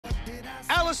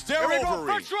Alistair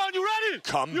Overeem. First round, you ready?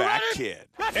 Comeback Kid.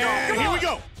 And here we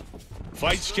go.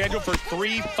 Fight scheduled for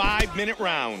 3 5-minute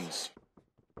rounds.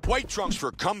 White trunks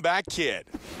for Comeback Kid.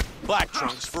 Black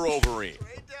trunks for Overeem.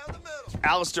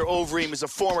 Alistair Overeem is a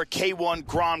former K1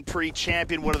 Grand Prix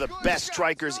champion, one of the best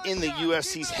strikers in the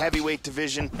UFC's heavyweight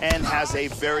division, and has a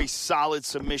very solid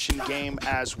submission game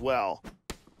as well.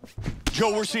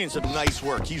 Joe, we're seeing some nice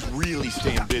work. He's really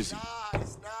staying busy.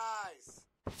 Nice, nice.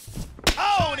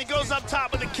 Oh, and he goes up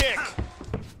top with a kick.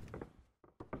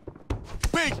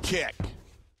 Big kick.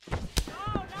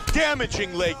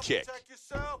 Damaging leg kick.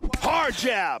 Hard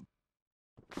jab.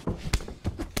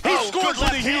 He scores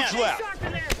with a huge left.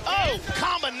 Oh,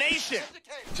 combination.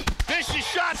 Vicious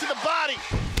shot to the body.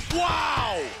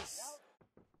 Wow.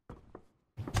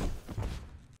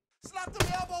 Slap them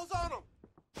elbows on him.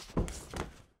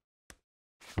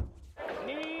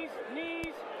 Knees.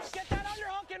 Get that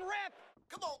underhook and rip.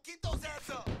 Come on, keep those hands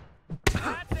up.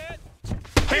 That's it.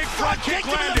 Big front kick kick to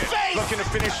the landed. face. Looking to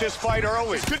finish this fight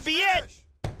early. Could be it.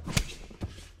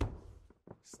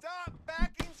 Stop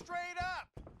backing straight up.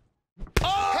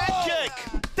 Oh! Head kick.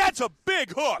 That's a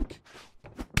big hook.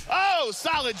 Oh,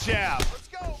 solid jab. Let's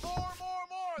go. More.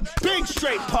 That's Big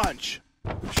straight punch.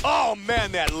 Oh,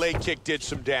 man, that leg kick did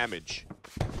some damage.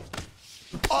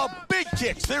 Oh, big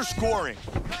kicks. They're scoring.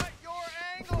 Cut your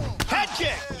angle. Head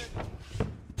kick.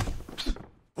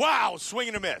 Wow, swing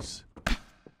and a miss.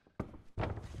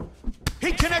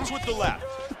 He connects with the left.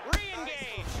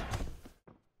 Re-engage.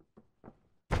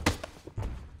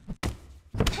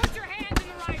 Put your hands in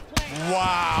the right place.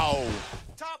 Wow.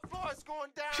 Top floor is going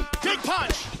down. Big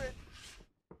punch.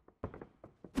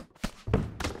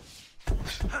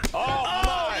 Oh,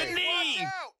 Oh, the my. knee.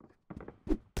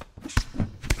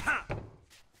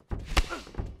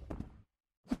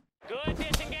 Good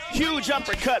disengage. Huge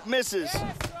uppercut misses. Yes,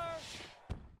 sir.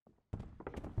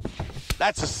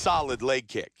 That's a solid leg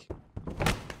kick.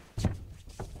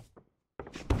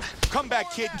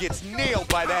 Comeback Kid gets nailed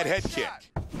by that head kick.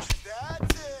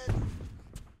 That's it.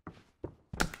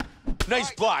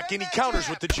 Nice block, and he counters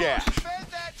with the jab. Defend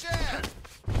that jab.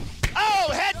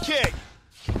 Oh, head kick.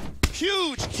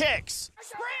 Huge kicks.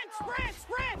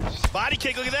 Sprint. Body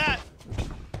kick, look at that.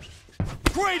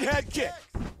 Great head kick.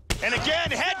 And again,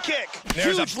 head kick.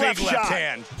 There's Huge a big left shot.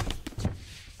 hand.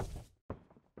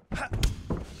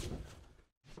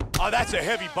 Oh, that's a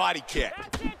heavy body kick.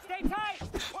 That's it. Stay tight.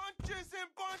 Punches and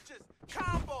bunches.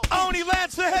 Combo. Oh, and he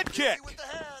lands the head kick. With the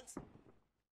hands.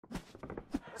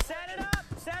 Set it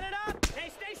up. Hey,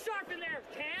 stay sharp in there.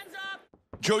 Hands up.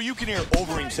 Joe, you can hear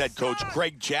Overeem's head coach,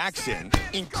 Greg Jackson,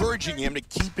 encouraging him to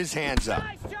keep his hands up.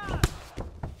 Nice job.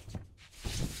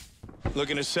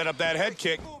 Looking to set up that head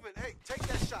kick. Moving. Hey, take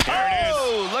that shot. There it is.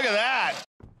 Oh, look at that.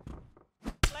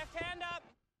 Left hand up.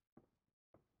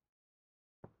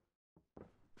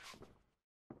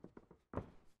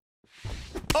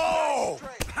 Oh!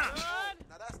 Straight. Good.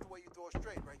 Now that's the way you throw it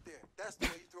straight right there. That's the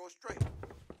way you throw it straight.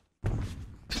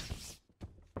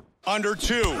 Under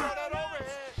two. That overhead.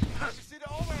 You see the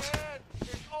overhead?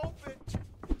 It's open.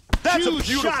 That's a Huge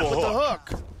beautiful shot with the hook.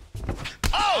 hook.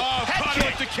 Oh, head Caught him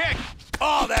with kick. the kick.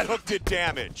 Oh, that hook did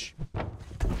damage.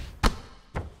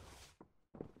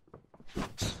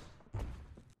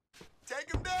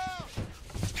 Take him down.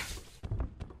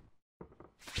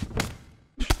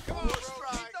 Come on, bro.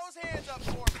 Keep those hands up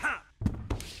for me.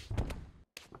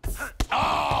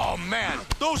 Oh, man.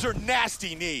 Those are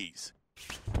nasty knees.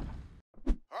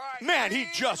 All right. Man, he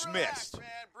breathe just and relax, missed. Man,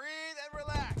 breathe and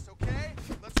relax, okay?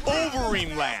 Let's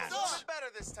Overeem lands. It's all better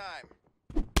this time.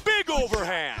 Big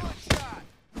overhand. Good shot.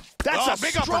 That's Oh, a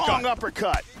big strong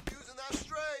uppercut. Keep using that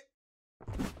straight.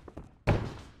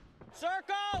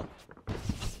 Circle.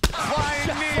 Flying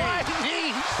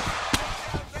knee.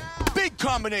 Now. Big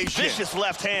combination. Vicious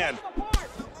left hand. Apart.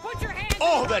 Put your hands in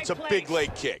Oh, the that's a right big place.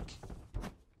 leg kick.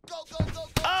 Go.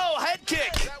 Oh, head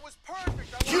kick. That was perfect. I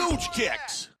want Huge more of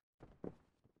kicks.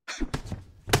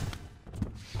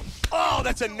 Oh,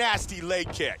 that's a nasty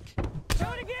leg kick. Do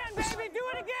it again, baby. Do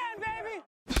it again, baby.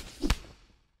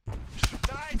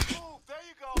 that. Nice move. There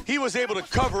you go. He was able to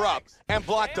cover up and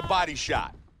block the body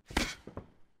shot.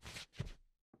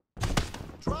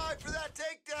 Try for that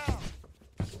takedown.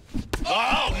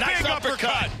 Oh, nice big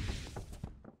uppercut.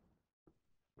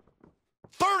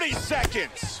 30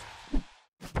 seconds.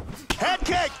 Head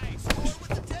kick. Score with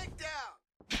the takedown.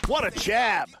 What a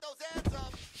jab. Keep those hands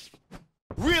up.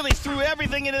 Really threw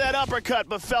everything into that uppercut,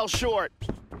 but fell short.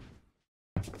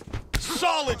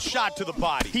 Solid shot to the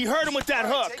body. He hurt him with that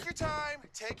All right, hook. Take your time.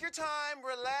 Take your time.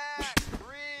 Relax.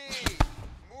 Breathe.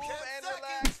 Move and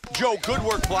relax. Joe, good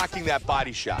work blocking that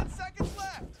body shot. 10 seconds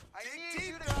left. I need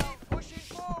you to keep pushing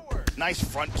forward. Nice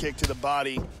front kick to the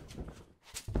body.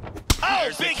 Oh,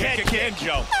 big head kick.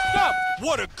 Joe. Stop.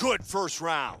 What a good first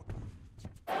round.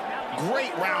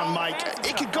 Great round, Mike.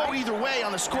 It could go either way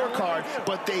on the scorecard,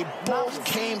 but they both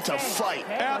came to fight.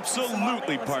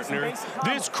 Absolutely, partner.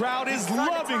 This crowd is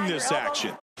loving this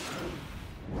action.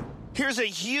 Here's a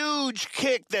huge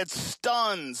kick that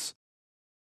stuns.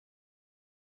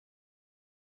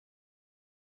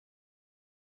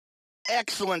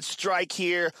 Excellent strike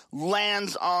here.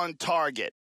 Lands on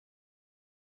target.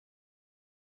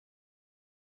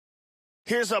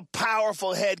 Here's a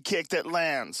powerful head kick that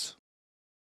lands.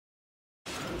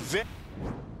 Here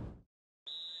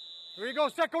we go,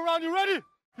 second round. You ready?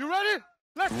 You ready?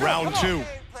 Let's go. Round two.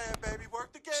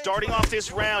 Starting off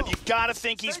this round, you gotta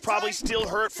think he's probably still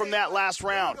hurt from that last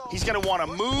round. He's gonna want to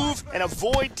move and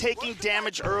avoid taking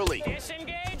damage early.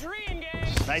 Disengage,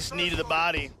 re-engage. Nice knee to the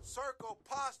body. Circle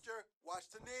posture. Watch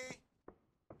the knee.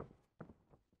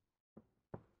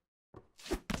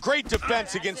 Great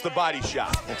defense against the body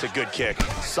shot. That's a good kick.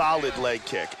 Solid leg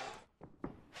kick.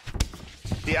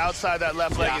 The outside of that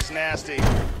left leg is nasty. Here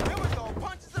we go.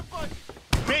 Punches and punches.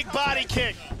 Big body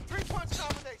kick. 3-punch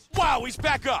combination. Wow, he's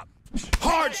back up.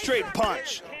 Hard straight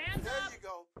punch. Hands There up. you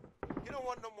go. You don't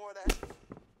want no more of that.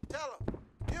 Tell him.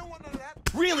 You don't want none of that.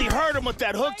 Really hurt him with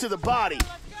that hook to the body.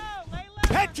 Let's go. Lay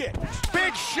low. Head kick.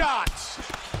 Big shots.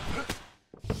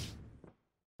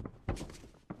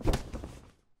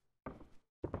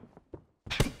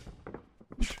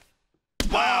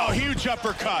 Wow, huge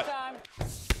uppercut. Time.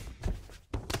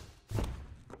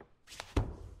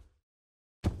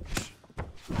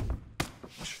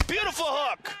 Beautiful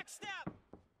hook. Back step.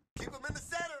 Keep him in the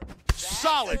center.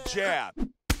 Solid jab.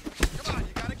 Come on,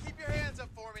 you gotta keep your hands up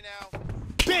for me now.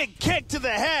 Big kick to the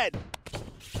head.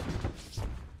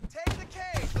 Take the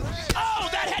cage. Oh,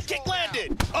 that head kick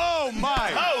landed. Oh,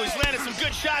 my. Oh, he's landed some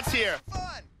good shots here.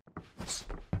 Fun.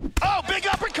 Oh, big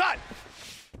uppercut.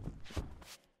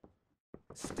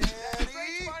 Steady.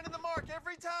 Finding the mark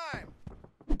every time.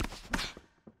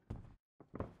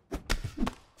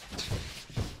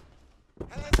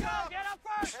 Hands up. Get up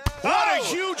first. What a Oh,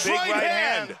 huge big right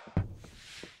hand.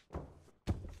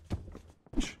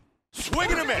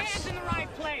 Swing and a Hands miss. in the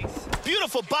right place.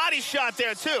 Beautiful body shot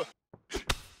there, too.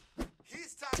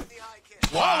 He's timing the high kick.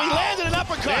 Oh, he landed an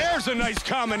uppercut. There's a nice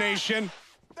combination.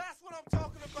 That's what I'm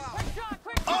talking about. Shot,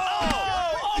 quick.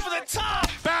 Oh, over the top.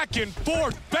 Back and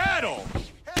forth battle.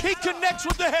 He connects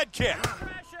with the head kick.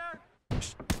 Pressure.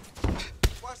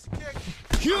 Watch the kick.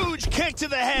 Huge kick to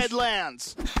the head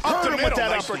lands. Up Hurt the him middle. with that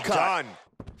Nicely uppercut. done.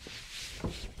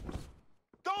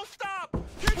 Don't stop.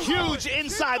 Huge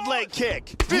inside leg kick.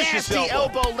 Vicious Nasty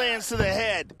elbow. elbow lands to the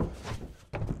head.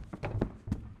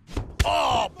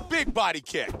 Oh, big body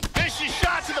kick. Vicious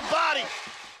shot to the body.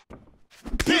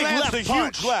 He Big lands left the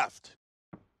punch. huge left.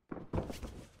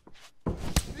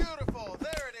 Beautiful.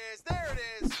 There it is. There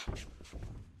it is.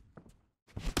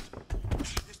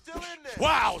 You're still in there.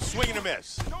 Wow, swing and a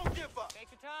miss. Don't give up. Take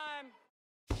your time.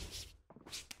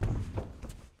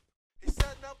 He's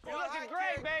setting up for You're a looking high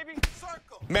great, kick. baby.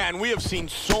 Circle. Man, we have seen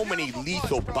so many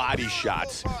lethal body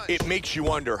shots. It makes you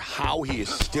wonder how he is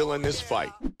still in this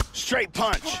fight. Straight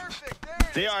punch. Perfect. There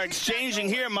it They is. are exchanging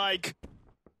here, Mike.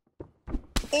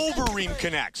 Overeem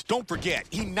connects. Don't forget,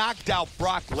 he knocked out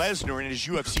Brock Lesnar in his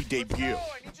UFC debut.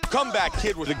 Comeback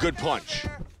kid with a good punch.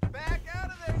 Back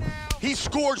out of there now. He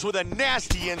scores with a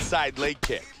nasty inside leg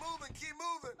kick. Keep moving. Keep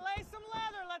moving. Lay some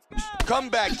leather. Let's go.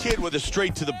 Comeback kid with a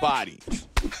straight to the body.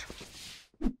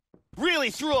 Really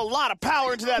threw a lot of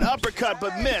power into that uppercut,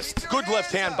 but missed. Good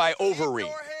left hand by Overeem.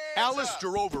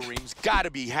 Alistair Overeem's got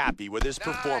to be happy with his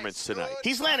performance tonight.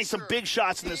 He's landing some big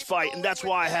shots in this fight, and that's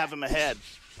why I have him ahead.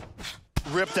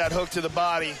 Rip that hook to the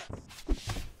body.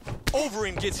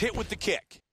 Overeem gets hit with the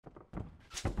kick.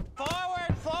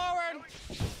 Forward, forward.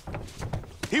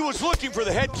 He was looking for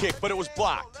the head kick, but it was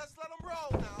blocked. Let's let him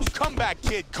roll now. Comeback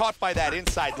kid caught by that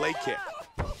inside leg kick.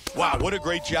 Wow, what a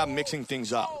great job mixing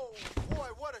things up. Oh, boy,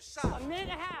 what a shot. A minute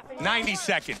and a half. 90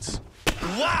 seconds.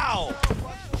 Wow!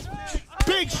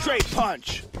 Big straight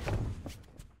punch.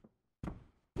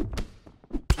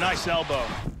 Nice elbow.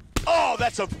 Oh,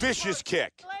 that's a vicious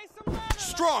kick. Lay some leather.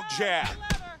 Strong jab.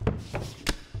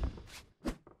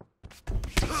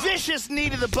 Vicious knee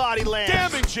to the body lands.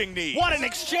 Damaging knee. What an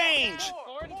exchange.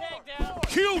 Forward and takedown.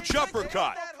 Huge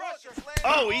uppercut. That hook is landing.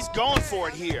 Oh, he's going for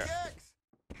it here.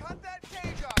 Cut that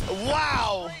cage off.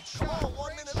 Wow. Come on,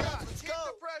 1 minute left. Let's go. Keep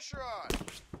the pressure on.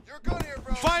 You're good here,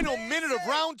 bro. Final Stay minute of safe.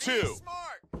 round Be 2.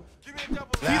 smart. Give me a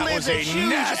double. He That lands was a a huge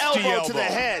nasty elbow to the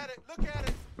elbow. head. Look at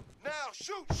it. Now,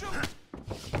 shoot.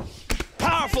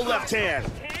 Powerful left hand.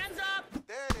 Hands up.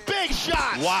 There it is. Big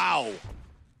shot. Wow.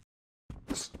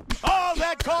 Oh,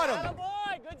 that caught him.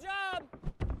 Attaboy, good job.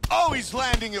 Oh, he's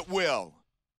landing at will.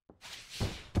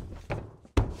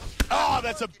 Oh,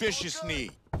 that's a vicious knee.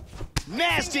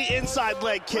 Nasty inside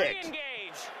leg kick. Re-engage.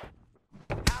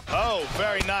 Oh,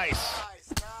 very nice.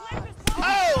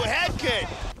 Oh, head kick.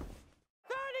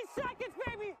 30 seconds,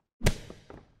 baby.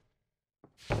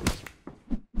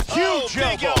 Huge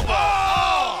big elbow. elbow.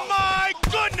 Oh, my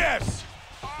goodness.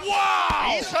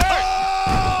 Wow. He's hurt.